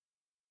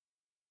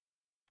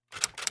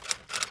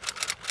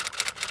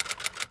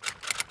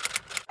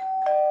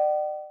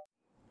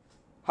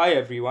Hi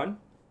everyone,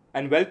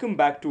 and welcome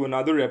back to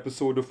another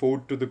episode of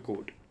Ode to the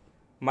Code,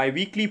 my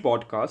weekly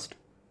podcast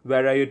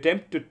where I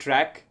attempt to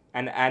track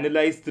and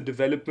analyze the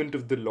development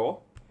of the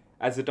law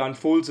as it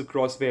unfolds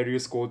across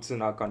various courts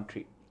in our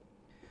country.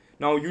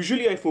 Now,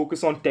 usually I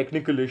focus on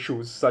technical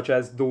issues such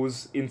as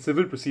those in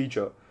civil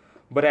procedure,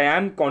 but I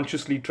am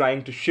consciously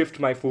trying to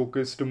shift my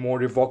focus to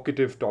more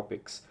evocative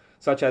topics,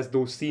 such as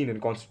those seen in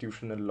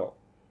constitutional law.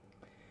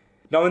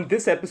 Now, in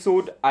this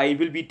episode, I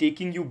will be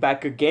taking you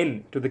back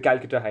again to the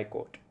Calcutta High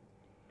Court.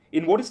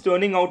 In what is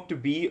turning out to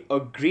be a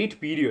great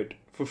period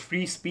for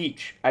free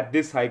speech at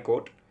this High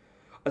Court,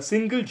 a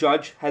single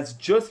judge has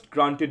just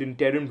granted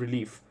interim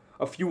relief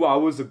a few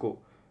hours ago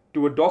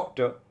to a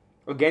doctor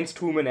against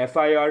whom an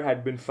FIR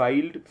had been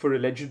filed for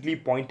allegedly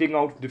pointing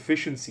out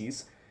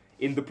deficiencies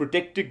in the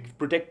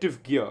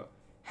protective gear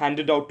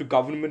handed out to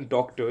government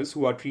doctors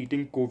who are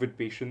treating COVID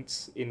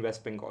patients in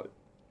West Bengal.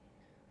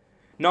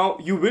 Now,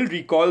 you will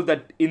recall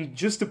that in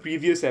just the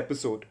previous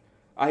episode,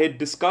 I had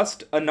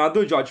discussed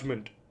another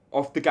judgment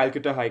of the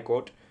Calcutta High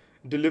Court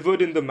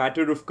delivered in the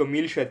matter of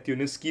Kamil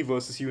Shatyunisky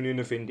versus Union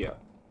of India.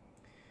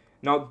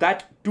 Now,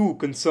 that too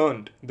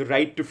concerned the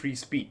right to free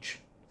speech.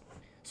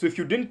 So, if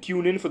you didn't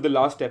tune in for the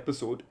last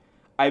episode,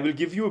 I will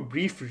give you a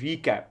brief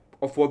recap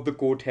of what the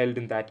court held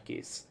in that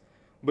case.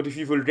 But if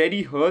you've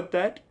already heard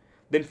that,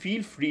 then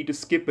feel free to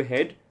skip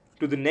ahead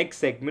to the next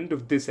segment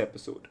of this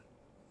episode.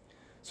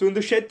 So, in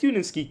the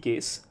Shatyunisky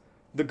case,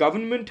 the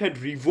government had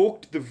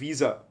revoked the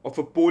visa of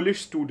a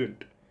Polish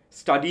student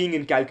studying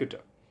in Calcutta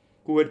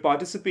who had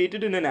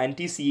participated in an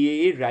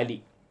anti-CAA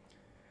rally.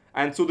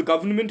 And so the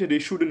government had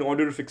issued an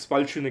order of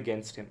expulsion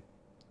against him.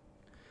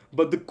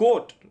 But the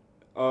court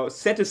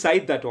set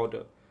aside that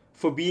order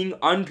for being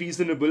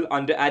unreasonable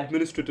under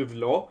administrative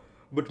law,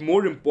 but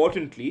more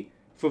importantly,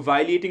 for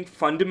violating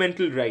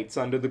fundamental rights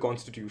under the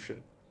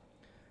Constitution.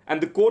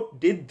 And the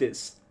court did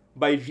this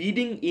by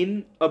reading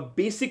in a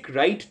basic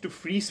right to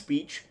free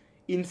speech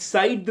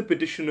inside the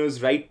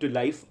petitioner's right to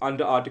life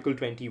under Article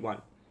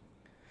 21.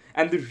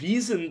 And the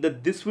reason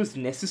that this was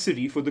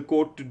necessary for the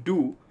court to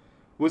do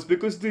was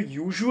because the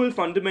usual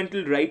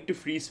fundamental right to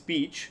free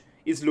speech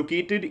is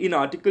located in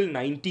Article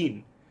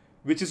 19,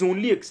 which is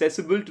only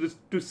accessible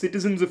to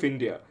citizens of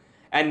India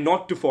and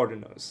not to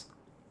foreigners.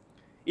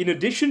 In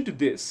addition to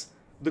this,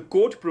 the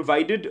court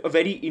provided a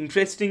very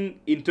interesting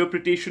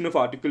interpretation of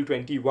Article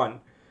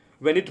 21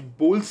 when it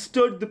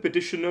bolstered the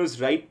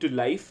petitioner's right to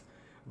life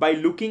by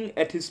looking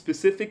at his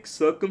specific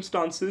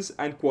circumstances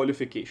and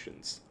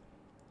qualifications.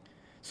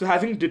 So,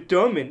 having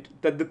determined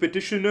that the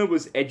petitioner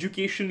was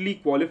educationally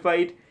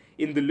qualified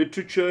in the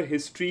literature,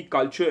 history,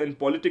 culture, and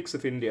politics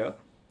of India,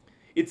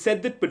 it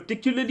said that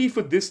particularly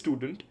for this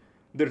student,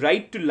 the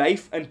right to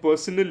life and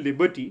personal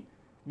liberty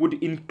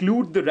would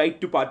include the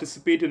right to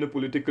participate in a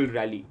political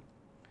rally.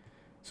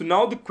 So,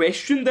 now the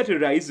question that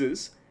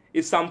arises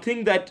is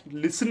something that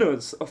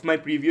listeners of my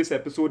previous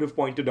episode have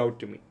pointed out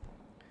to me.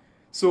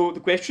 So,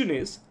 the question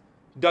is,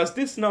 does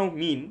this now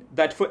mean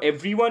that for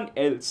everyone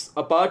else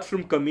apart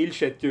from Kamil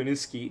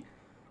Shatyunisky,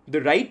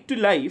 the right to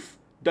life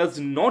does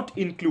not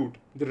include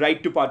the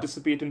right to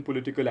participate in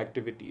political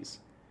activities?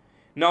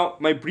 Now,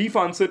 my brief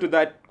answer to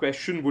that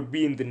question would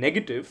be in the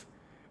negative,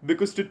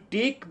 because to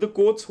take the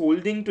court's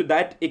holding to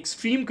that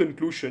extreme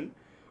conclusion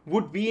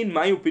would be, in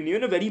my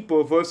opinion, a very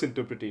perverse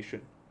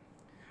interpretation.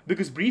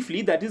 Because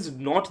briefly, that is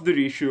not the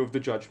ratio of the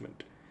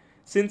judgment.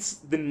 Since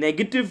the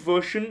negative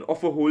version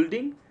of a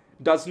holding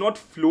does not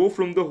flow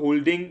from the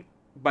holding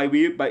by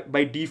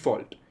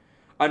default,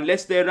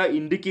 unless there are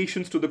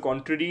indications to the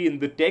contrary in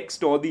the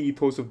text or the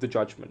ethos of the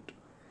judgment.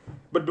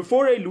 But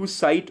before I lose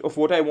sight of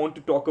what I want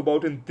to talk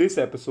about in this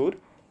episode,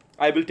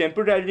 I will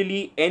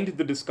temporarily end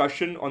the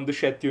discussion on the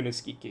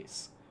Shatyunisky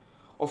case.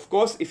 Of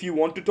course, if you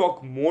want to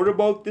talk more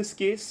about this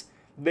case,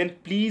 then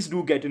please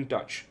do get in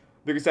touch,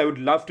 because I would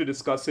love to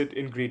discuss it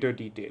in greater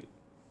detail.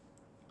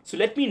 So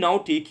let me now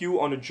take you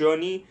on a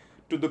journey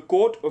to the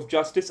court of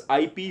Justice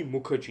I.P.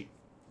 Mukherjee.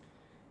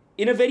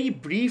 In a very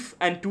brief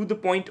and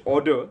to-the-point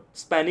order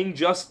spanning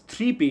just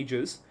 3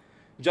 pages,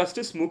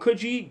 Justice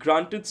Mukherjee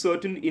granted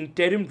certain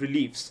interim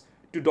reliefs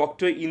to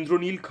Dr.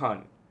 Indranil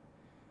Khan.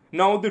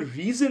 Now, the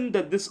reason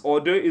that this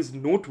order is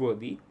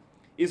noteworthy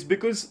is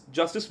because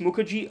Justice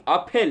Mukherjee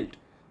upheld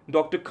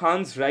Dr.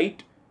 Khan's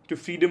right to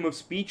freedom of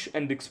speech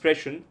and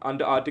expression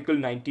under Article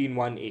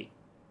 19(1)(a).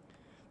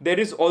 There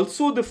is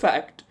also the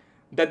fact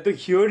that the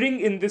hearing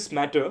in this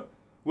matter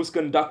was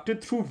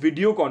conducted through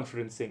video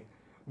conferencing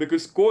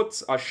because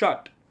courts are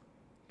shut.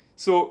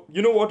 So,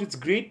 you know what, it's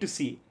great to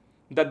see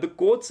that the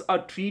courts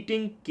are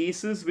treating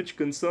cases which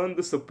concern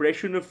the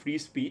suppression of free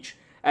speech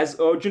as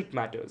urgent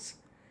matters,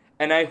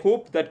 and I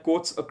hope that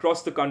courts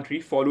across the country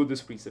follow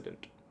this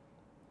precedent.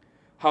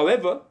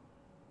 However,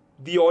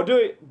 the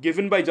order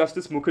given by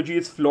Justice Mukherjee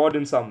is flawed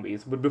in some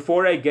ways, but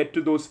before I get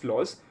to those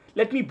flaws,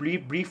 let me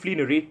briefly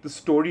narrate the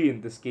story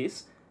in this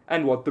case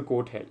and what the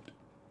court held.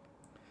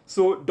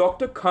 So,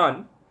 Dr.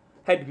 Khan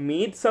had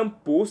made some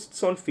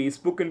posts on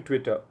Facebook and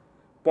Twitter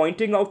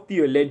pointing out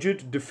the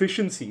alleged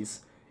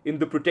deficiencies in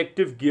the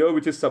protective gear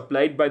which is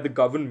supplied by the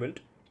government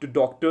to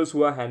doctors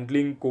who are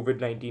handling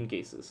COVID-19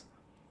 cases.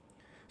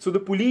 So the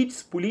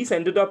police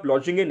ended up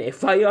lodging an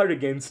FIR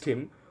against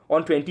him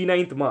on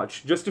 29th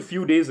March, just a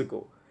few days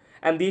ago,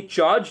 and they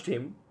charged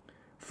him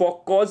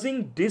for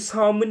causing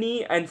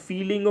disharmony and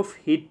feeling of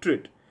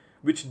hatred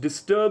which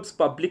disturbs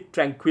public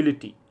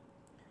tranquility.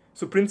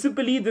 So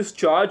principally this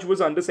charge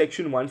was under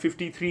section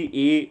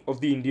 153A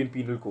of the Indian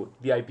Penal Code,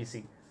 the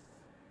IPC.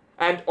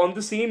 And on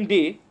the same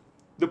day,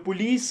 the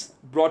police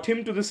brought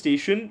him to the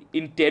station,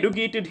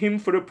 interrogated him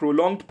for a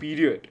prolonged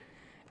period,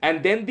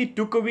 and then they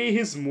took away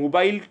his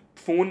mobile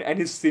phone and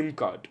his SIM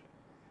card.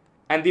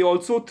 And they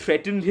also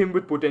threatened him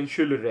with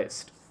potential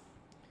arrest.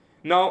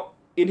 Now,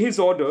 in his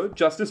order,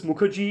 Justice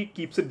Mukherjee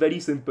keeps it very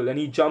simple and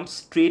he jumps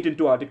straight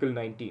into Article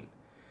 19.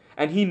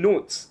 And he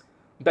notes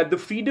that the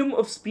freedom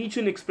of speech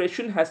and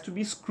expression has to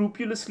be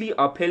scrupulously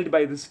upheld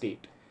by the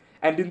state.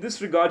 And in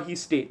this regard, he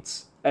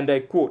states, and I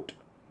quote,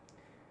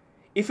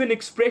 "If an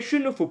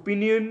expression of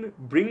opinion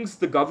brings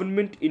the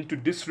government into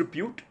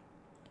disrepute,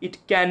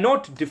 it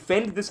cannot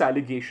defend this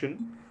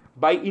allegation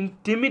by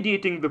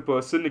intimidating the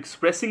person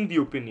expressing the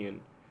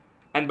opinion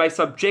and by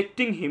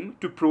subjecting him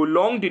to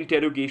prolonged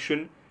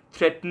interrogation,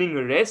 threatening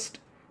arrest,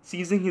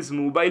 seizing his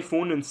mobile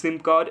phone and SIM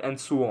card, and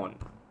so on."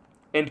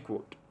 End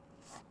quote.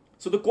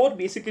 So the court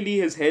basically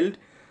has held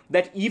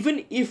that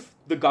even if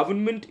the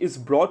government is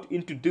brought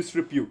into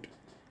disrepute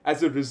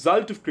as a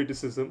result of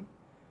criticism,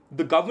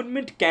 the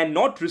government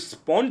cannot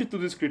respond to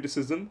this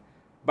criticism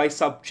by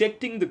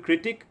subjecting the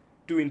critic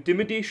to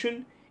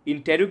intimidation,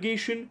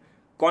 interrogation,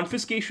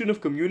 confiscation of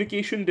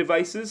communication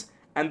devices,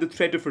 and the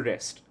threat of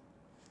arrest.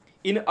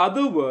 In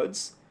other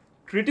words,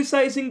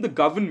 criticizing the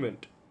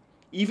government,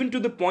 even to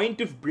the point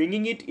of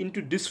bringing it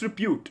into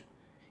disrepute,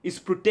 is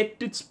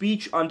protected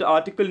speech under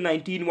Article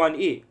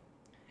 19(1)(a)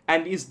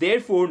 and is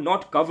therefore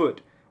not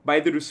covered by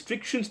the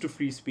restrictions to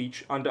free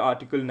speech under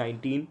Article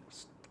 19,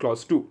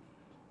 Clause 2.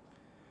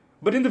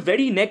 But in the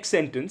very next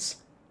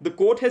sentence, the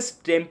court has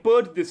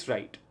tempered this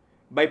right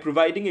by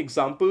providing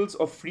examples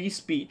of free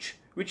speech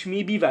which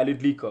may be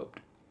validly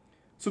curbed.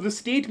 So the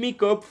state may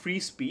curb free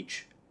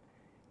speech,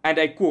 and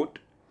I quote,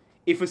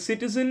 "If a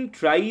citizen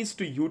tries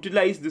to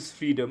utilize this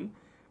freedom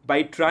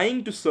by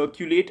trying to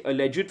circulate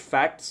alleged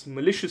facts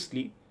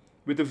maliciously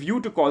with a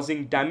view to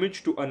causing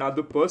damage to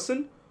another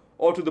person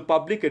or to the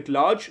public at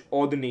large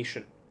or the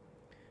nation.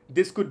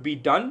 This could be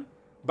done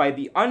by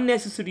the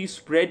unnecessary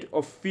spread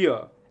of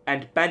fear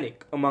and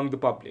panic among the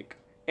public."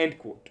 End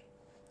quote.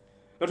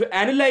 Now, to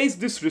analyze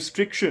this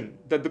restriction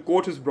that the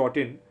court has brought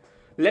in,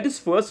 let us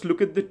first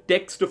look at the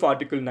text of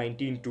Article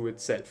 19(2)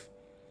 itself,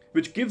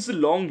 which gives a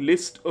long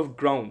list of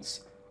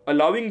grounds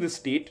allowing the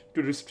state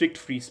to restrict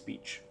free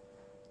speech.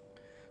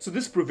 So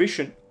this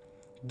provision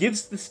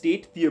gives the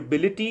state the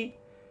ability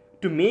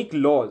to make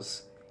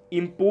laws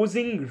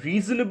imposing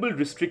reasonable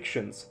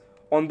restrictions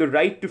on the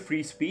right to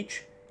free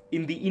speech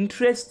in the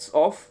interests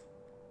of,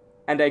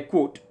 and I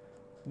quote,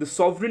 "the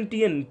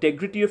sovereignty and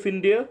integrity of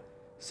India,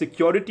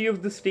 security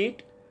of the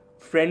state,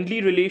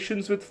 friendly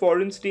relations with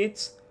foreign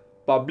states,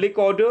 public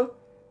order,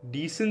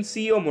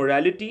 decency or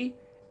morality,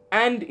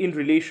 and in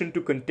relation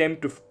to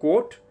contempt of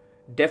court,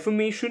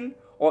 defamation,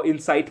 or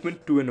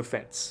incitement to an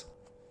offense."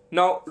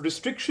 Now,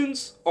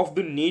 restrictions of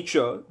the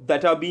nature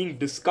that are being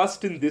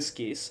discussed in this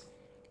case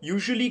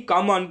usually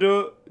come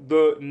under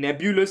the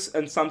nebulous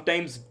and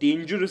sometimes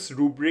dangerous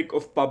rubric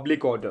of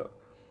public order.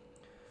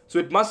 So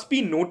it must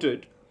be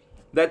noted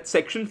that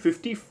Section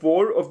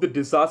 54 of the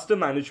Disaster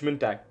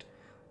Management Act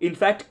in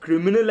fact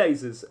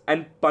criminalizes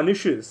and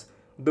punishes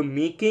the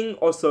making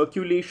or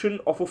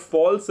circulation of a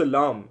false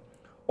alarm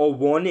or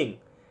warning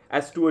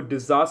as to a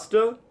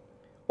disaster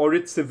or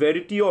its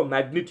severity or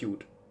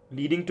magnitude,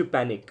 leading to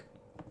panic.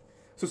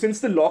 So since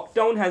the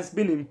lockdown has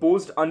been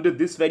imposed under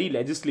this very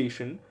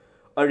legislation,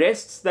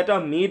 arrests that are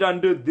made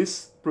under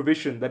this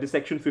provision, that is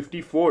Section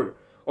 54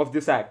 of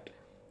this Act,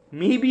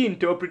 may be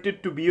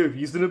interpreted to be a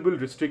reasonable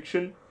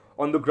restriction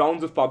on the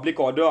grounds of public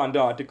order under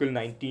Article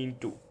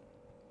 19(2).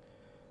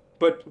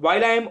 But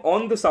while I am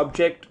on the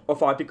subject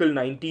of Article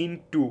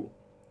 19(2),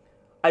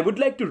 I would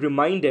like to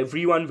remind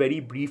everyone very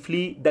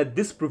briefly that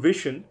this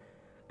provision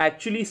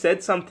actually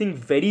said something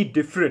very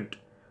different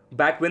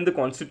back when the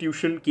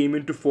Constitution came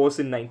into force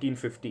in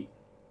 1950.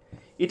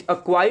 It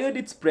acquired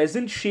its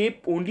present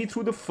shape only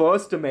through the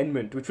First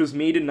Amendment, which was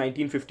made in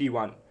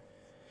 1951.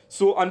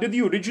 So under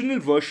the original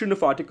version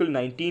of Article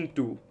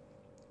 19(2),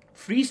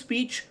 free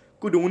speech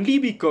could only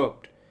be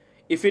curbed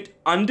if it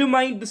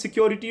undermined the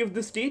security of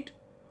the state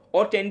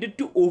or tended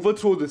to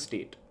overthrow the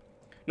state.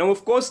 Now,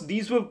 of course,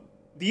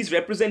 these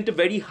represent a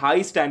very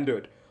high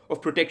standard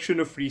of protection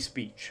of free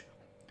speech.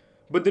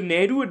 But the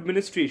Nehru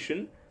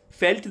administration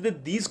felt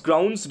that these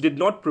grounds did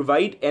not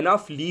provide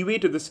enough leeway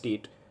to the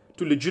state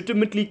to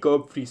legitimately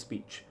curb free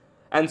speech,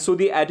 and so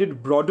they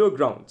added broader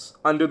grounds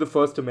under the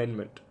First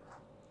Amendment.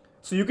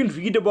 So you can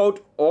read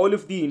about all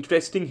of the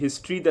interesting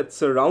history that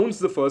surrounds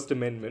the First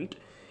Amendment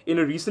in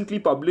a recently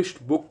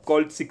published book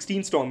called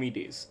 16 Stormy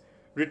Days,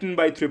 written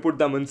by Tripur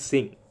Daman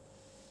Singh.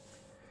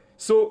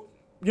 So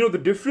the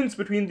difference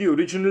between the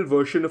original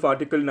version of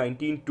Article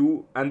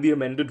 19.2 and the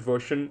amended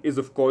version is,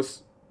 of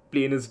course,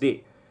 plain as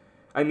day.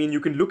 I mean, you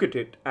can look at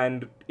it,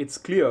 and it's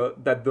clear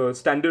that the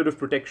standard of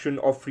protection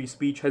of free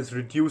speech has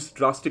reduced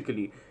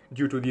drastically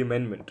due to the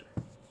amendment.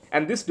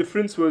 And this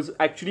difference was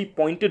actually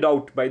pointed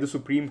out by the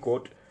Supreme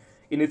Court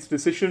in its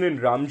decision in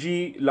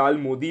Ramji Lal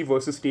Modi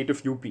versus State of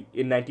UP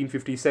in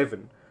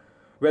 1957,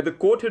 where the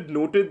court had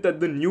noted that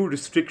the new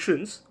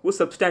restrictions were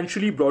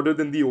substantially broader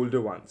than the older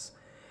ones,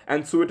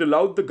 and so it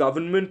allowed the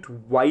government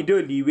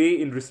wider leeway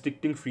in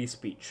restricting free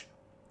speech.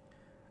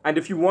 And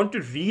if you want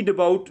to read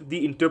about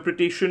the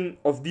interpretation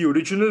of the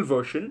original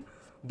version,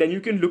 then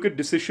you can look at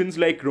decisions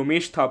like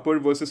Ramesh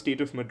Thapar versus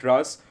State of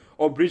Madras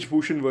or Brij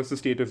Bhushan versus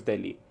State of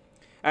Delhi.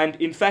 And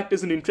in fact,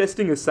 as an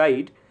interesting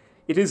aside,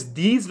 it is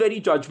these very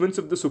judgments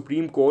of the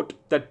Supreme Court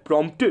that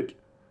prompted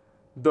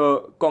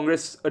the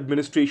Congress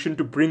administration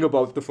to bring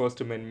about the First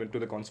Amendment to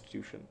the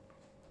Constitution.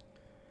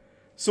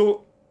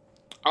 So,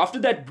 after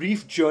that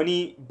brief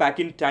journey back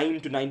in time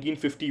to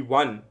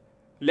 1951,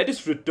 let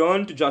us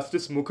return to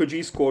Justice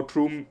Mukherjee's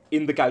courtroom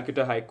in the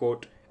Calcutta High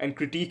Court and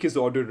critique his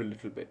order a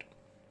little bit.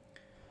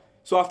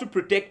 So, after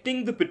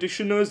protecting the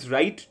petitioner's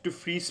right to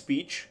free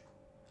speech,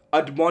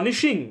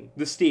 admonishing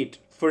the state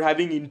for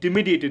having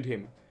intimidated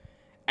him,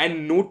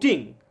 and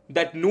noting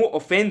that no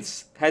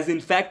offense has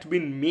in fact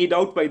been made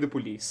out by the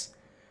police,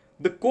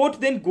 the court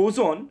then goes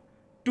on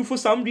to, for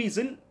some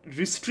reason,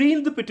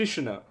 restrain the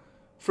petitioner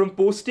from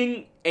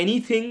posting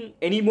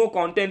any more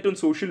content on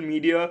social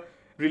media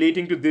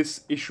relating to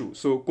this issue,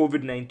 so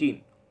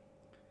COVID-19.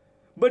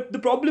 But the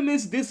problem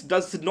is this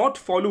does not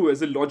follow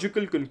as a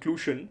logical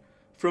conclusion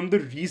from the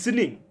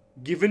reasoning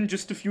given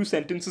just a few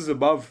sentences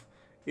above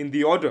in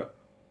the order.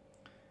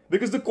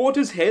 Because the court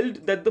has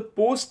held that the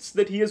posts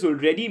that he has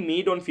already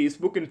made on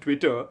Facebook and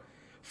Twitter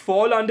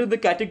fall under the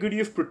category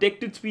of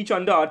protected speech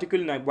under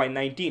Article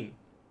 19.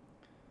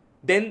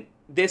 Then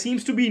there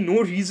seems to be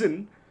no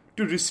reason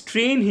to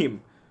restrain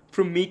him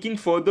from making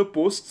further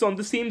posts on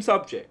the same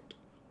subject.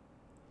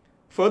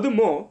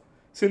 Furthermore,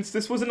 since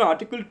this was an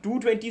Article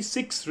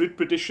 226 writ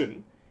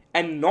petition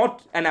and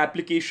not an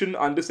application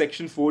under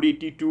Section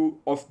 482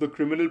 of the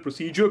Criminal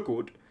Procedure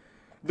Code,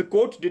 the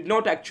court did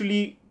not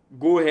actually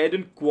go ahead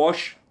and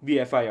quash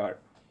the FIR.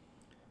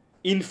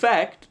 In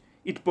fact,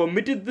 it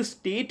permitted the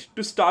state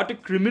to start a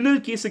criminal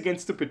case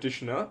against the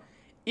petitioner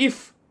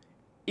if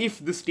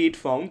the state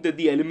found that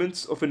the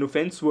elements of an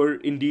offence were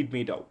indeed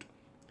made out.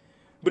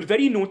 But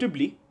very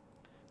notably,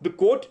 the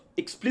court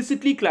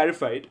explicitly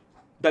clarified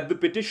that the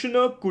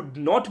petitioner could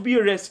not be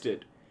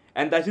arrested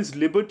and that his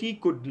liberty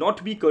could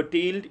not be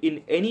curtailed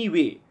in any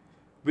way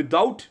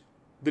without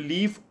the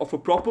leave of a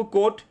proper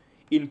court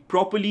in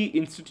properly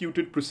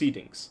instituted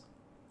proceedings.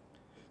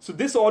 So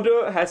this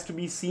order has to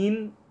be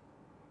seen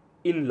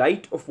in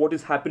light of what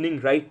is happening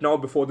right now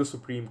before the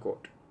Supreme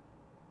Court.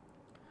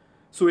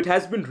 So it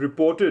has been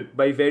reported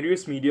by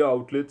various media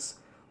outlets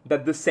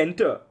that the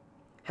centre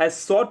has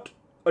sought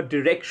a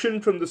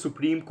direction from the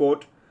Supreme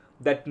Court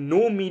that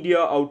no media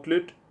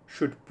outlet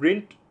should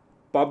print,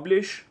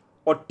 publish,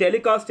 or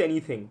telecast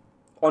anything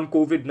on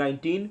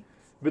COVID-19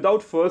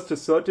 without first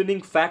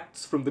ascertaining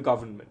facts from the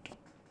government.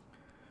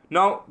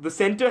 Now, the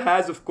centre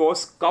has, of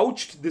course,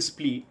 couched this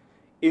plea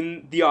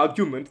in the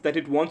argument that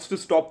it wants to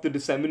stop the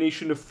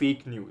dissemination of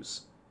fake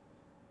news.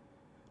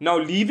 Now,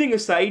 leaving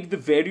aside the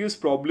various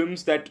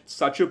problems that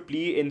such a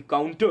plea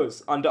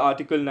encounters under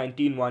Article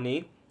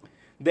 19(1)(a),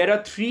 there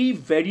are three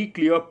very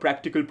clear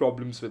practical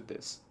problems with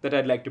this that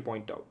I'd like to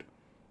point out.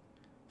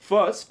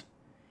 First,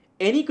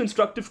 any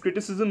constructive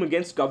criticism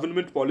against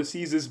government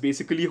policies is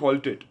basically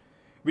halted,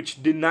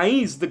 which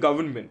denies the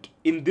government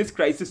in this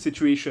crisis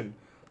situation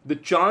the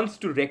chance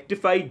to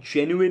rectify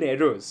genuine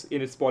errors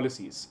in its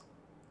policies.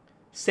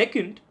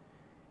 Second,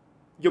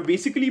 you're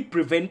basically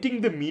preventing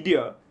the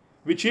media,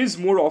 which is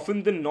more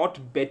often than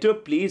not better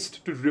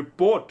placed to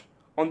report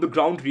on the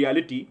ground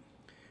reality,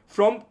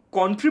 from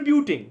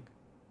contributing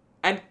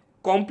and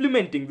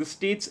complementing the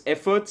state's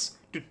efforts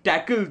to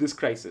tackle this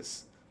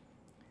crisis.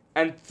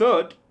 And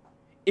third,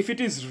 if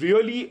it is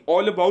really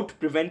all about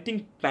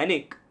preventing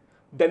panic,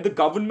 then the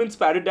government's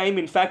paradigm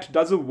in fact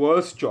does a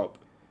worse job,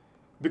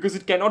 because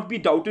it cannot be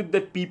doubted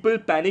that people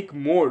panic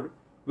more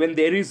when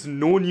there is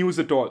no news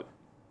at all.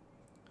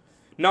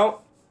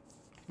 Now,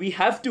 we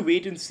have to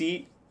wait and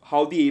see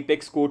how the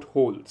Apex Court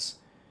holds,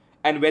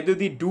 and whether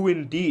they do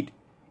indeed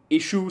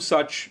issue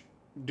such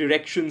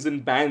directions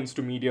and bans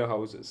to media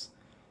houses.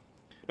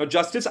 Now,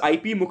 Justice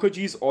I.P.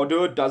 Mukherjee's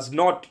order does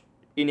not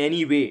in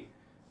any way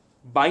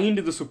bind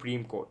the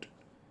Supreme Court,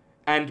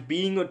 and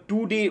being a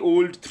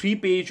 2-day-old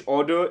 3-page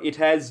order, it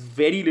has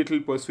very little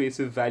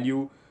persuasive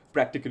value,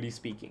 practically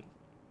speaking.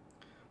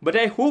 But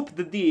I hope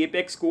that the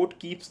Apex Court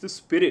keeps the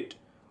spirit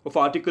of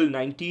Article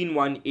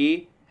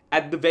 19(1)(a)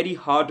 at the very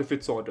heart of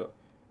its order,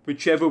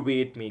 whichever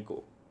way it may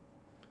go.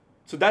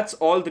 So that's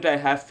all that I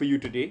have for you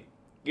today.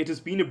 It has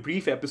been a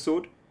brief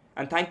episode,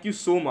 and thank you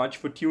so much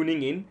for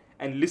tuning in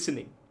and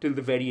listening till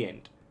the very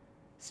end.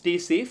 Stay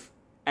safe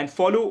and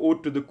follow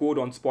Ode to the Code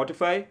on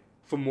Spotify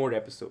for more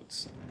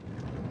episodes.